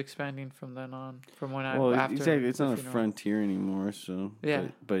always expanding from then on. From when after exactly, it's not a frontier anymore. So yeah,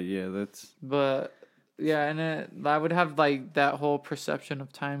 but yeah, that's. But yeah, and I would have like that whole perception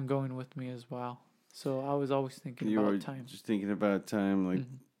of time going with me as well. So I was always thinking about time. Just thinking about time, like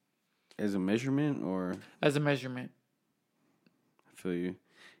as a measurement or as a measurement. I feel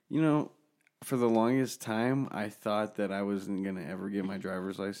you. For the longest time, I thought that I wasn't gonna ever get my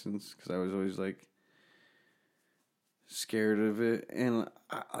driver's license because I was always like scared of it, and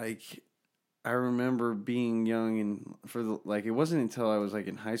I remember being young and it wasn't until I was like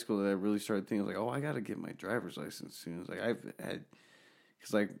in high school that I really started thinking like, oh, I gotta get my driver's license soon. It's like I've had,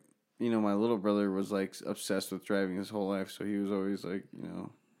 because like my little brother was like obsessed with driving his whole life, so he was always like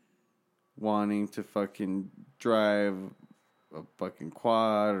wanting to fucking drive a fucking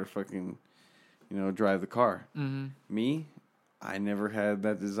quad or fucking drive the car. Mm-hmm. Me, I never had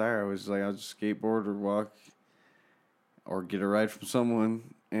that desire. I was like, I'll just skateboard or walk or get a ride from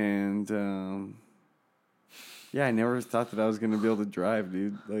someone. And, I never thought that I was going to be able to drive,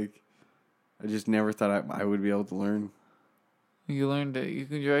 dude. Like, I just never thought I would be able to learn. You learned that you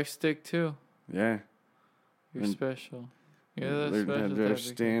can drive stick, too. Yeah. You're special. You're learned how to drive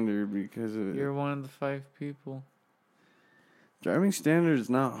standard because of it. You're one of the 5 people. Driving standard is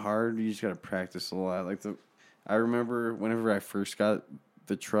not hard. You just got to practice a lot. I remember whenever I first got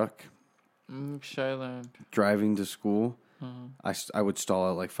the truck, I learned. Driving to school, I would stall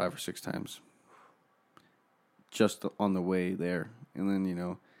out like 5 or 6 times. Just on the way there. And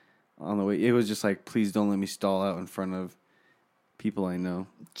then, on the way, it was just like, please don't let me stall out in front of people I know.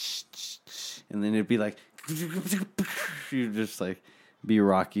 And then it'd be like, you just like be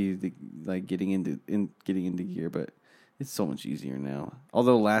rocky, like getting into gear, but it's so much easier now.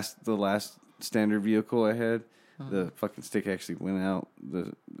 Although the last standard vehicle I had, the fucking stick actually went out.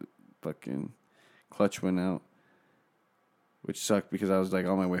 The fucking clutch went out, which sucked because I was like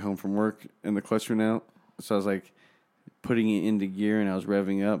on my way home from work and the clutch went out. So I was like putting it into gear and I was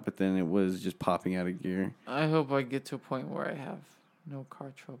revving up, but then it was just popping out of gear. I hope I get to a point where I have no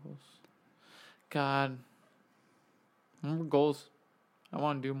car troubles. God. Remember goals? I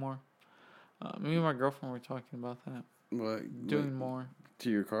want to do more. Me and my girlfriend were talking about that. What? Doing more. To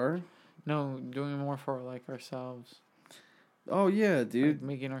your car? No, doing more for like ourselves. Oh yeah, dude. Like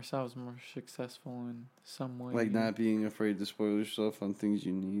making ourselves more successful in some way. Like not being afraid to spoil yourself on things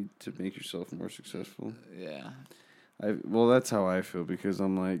you need to make yourself more successful. Yeah. Well, that's how I feel because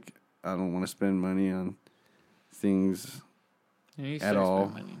I'm like, I don't want to spend money on things at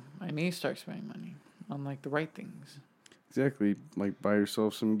all. I need to start spending money on like the right things. Exactly. Like buy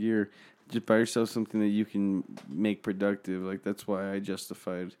yourself some gear. Just buy yourself something that you can make productive. Like that's why I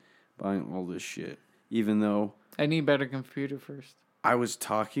justified buying all this shit. Even though I need a better computer first. I was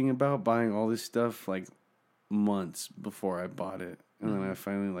talking about buying all this stuff like months before I bought it. And then I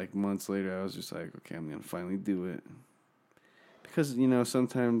finally, like months later, I was just like, okay, I'm going to finally do it. Because,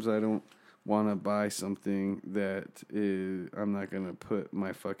 sometimes I don't want to buy something that I'm not going to put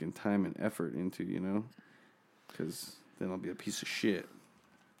my fucking time and effort into, because then I'll be a piece of shit.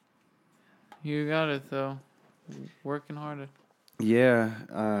 You got it, though. Working harder. Yeah,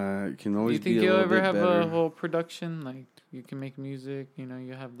 can always be a little bit better. Do you think you'll ever have a whole production? Like, you can make music,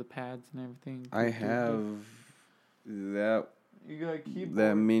 you have the pads and everything. I have that. You got a keyboard.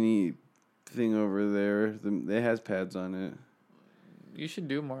 That mini thing over there. It has pads on it. You should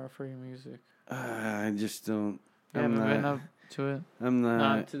do more for your music. I just don't. I haven't been up to it. I'm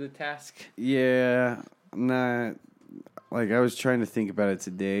not up to the task. Yeah, I'm not. Like, I was trying to think about it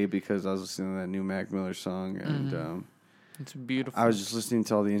today because I was listening to that new Mac Miller song and it's beautiful. I was just listening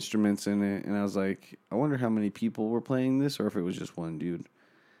to all the instruments in it and I was like, I wonder how many people were playing this or if it was just one dude.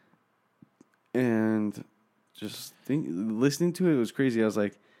 And just listening to it was crazy. I was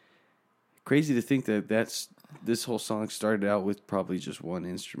like, crazy to think that this whole song started out with probably just one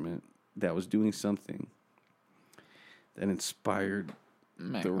instrument that was doing something that inspired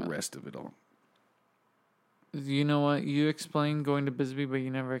the rest of it all. You know what? You explained going to Bisbee, but you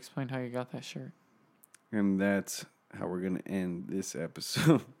never explained how you got that shirt. And that's how we're going to end this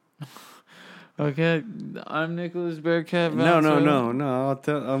episode. Okay, I'm Nicholas Bearcat. No. I'm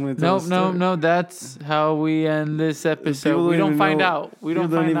going to tell No. That's how we end this episode. We don't find out. We don't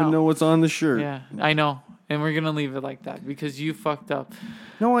find out. Even know what's on the shirt. Yeah, I know. And we're going to leave it like that because you fucked up.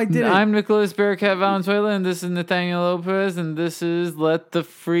 No, I didn't. I'm Nicholas Bearcat Valenzuela, and this is Nathaniel Lopez, and this is Let the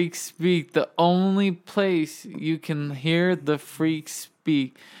Freak Speak, the only place you can hear the freak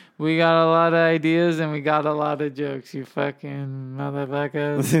speak. We got a lot of ideas, and we got a lot of jokes, you fucking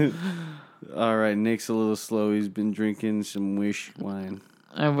motherfuckers. All right, Nick's a little slow. He's been drinking some Wish wine.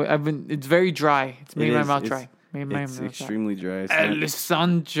 It's very dry. It's made my mouth dry. It's extremely dry.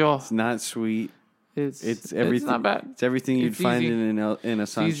 Alessandro. It's not sweet. It's everything. It's not bad. It's everything you'd find in a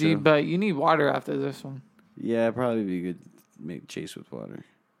Sancho. It's easy, but you need water after this one. Yeah, it'd probably be good to make chase with water.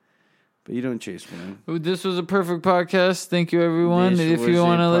 But you don't chase wine. This was a perfect podcast. Thank you, everyone. If you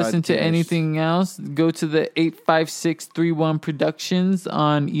want to listen to anything else, go to the 85631 Productions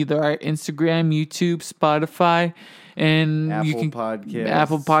on either our Instagram, YouTube, Spotify, and Apple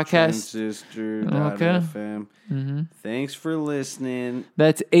Podcasts, Transistor.fm. Mm-hmm. Thanks for listening.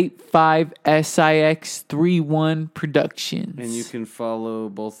 That's 85SIX31 Productions. And you can follow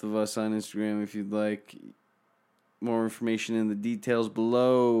both of us on Instagram if you'd like. More information in the details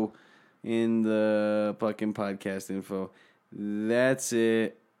below in the fucking podcast info. That's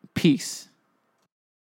it. Peace.